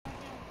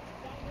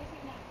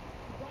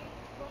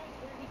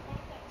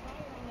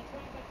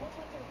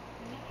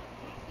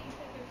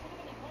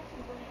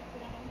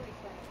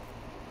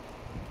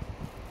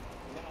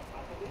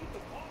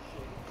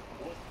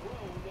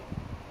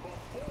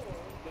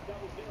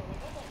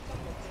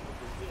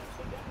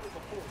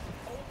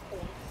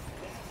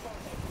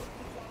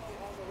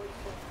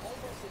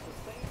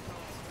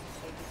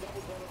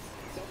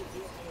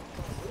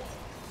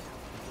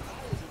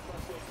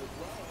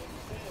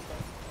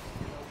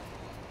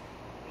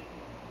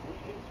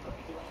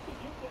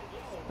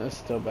That's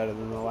still better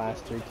than the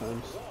last 3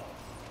 times.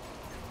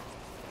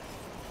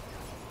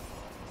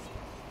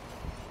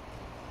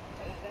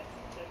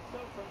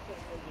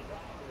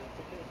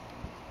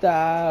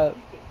 Stop.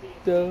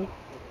 Dude.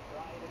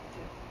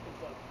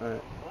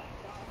 Alright.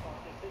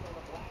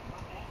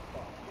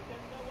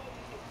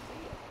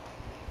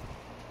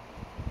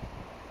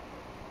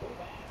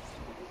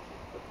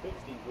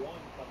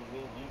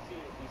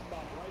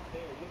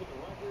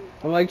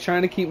 I'm like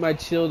trying to keep my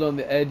shield on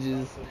the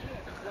edges.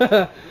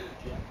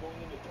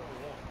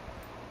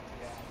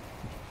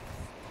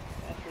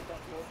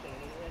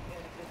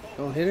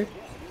 Don't hit her.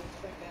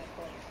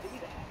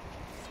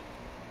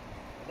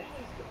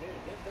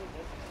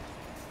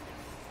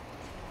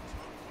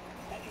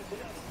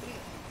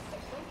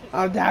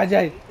 I'm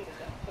dodging.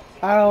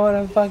 I don't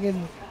want to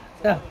fucking.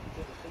 No.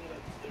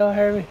 Don't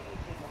hurt me.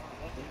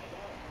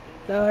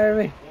 Don't hurt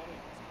me.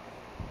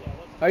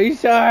 Are you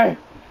sure? I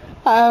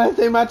haven't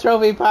seen my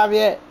trophy pop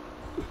yet.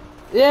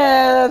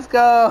 Yeah, let's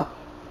go.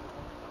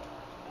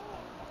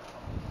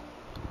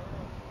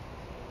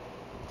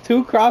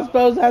 2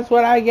 crossbows, that's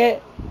what I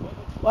get.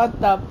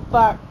 What the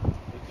fuck?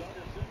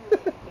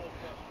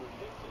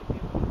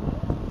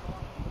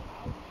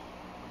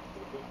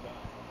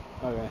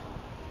 Okay.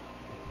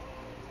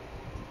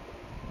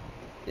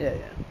 Yeah.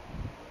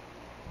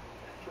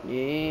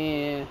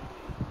 Yeah.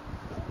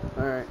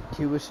 Alright,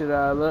 Cuba, should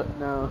I look?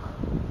 No.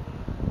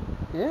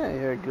 Yeah,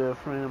 you're a good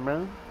friend,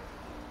 bro.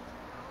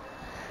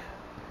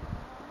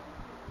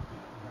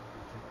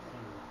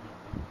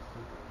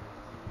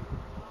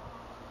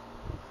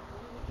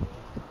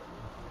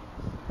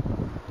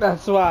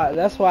 That's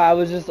why I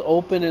was just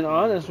open and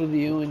honest with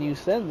you when you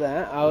said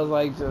that. I was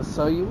like, just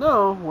so you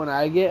know, when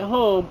I get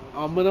home,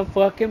 I'm gonna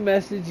fucking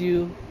message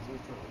you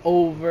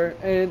over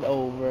and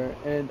over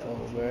and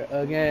over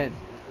again.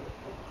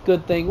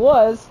 Good thing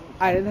was,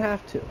 I didn't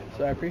have to,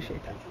 so I appreciate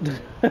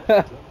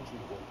that.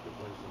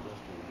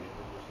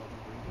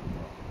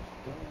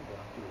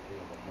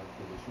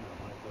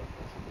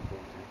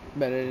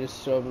 Better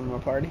just show up in my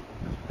party.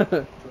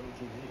 Yeah.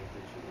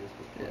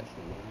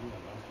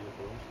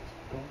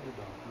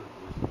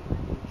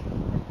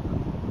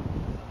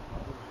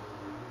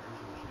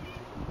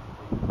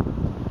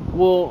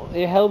 Well,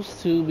 it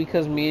helps too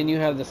because me and you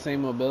have the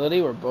same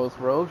mobility. We're both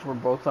rogues. We're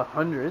both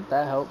 100.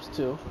 That helps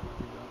too.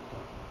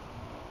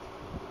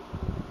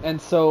 And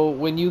so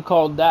when you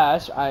called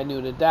dash, I knew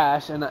to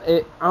dash. And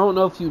I don't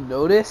know if you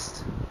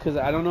noticed, because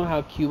I don't know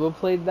how Cuba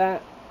played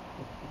that.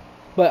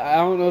 But I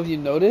don't know if you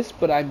noticed,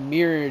 but I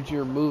mirrored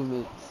your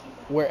movements.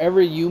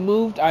 Wherever you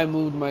moved, I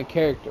moved my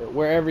character.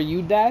 Wherever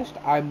you dashed,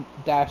 I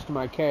dashed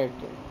my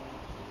character.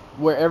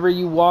 Wherever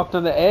you walked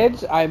on the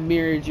edge, I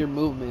mirrored your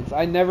movements.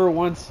 I never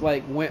once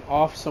like went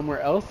off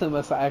somewhere else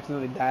unless I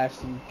accidentally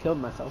dashed and killed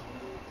myself.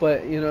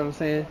 But you know what I'm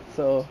saying?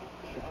 So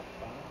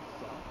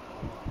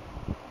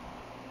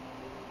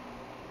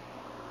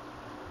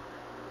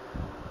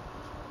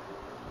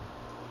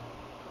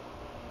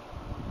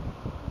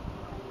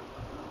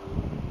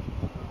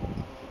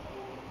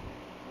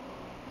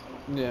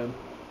yeah.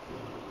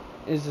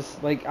 It's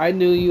just like I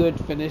knew you had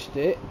finished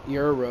it.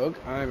 You're a rogue.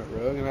 I'm a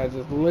rogue, and I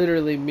just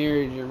literally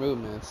mirrored your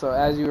movements. So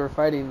as you were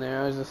fighting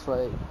there, I was just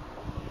like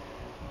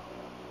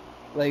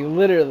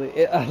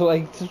literally,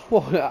 like just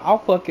I'll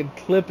fucking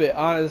clip it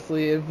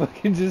honestly and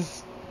fucking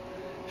just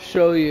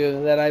show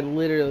you that I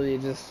literally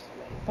just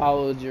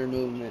followed your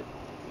movement.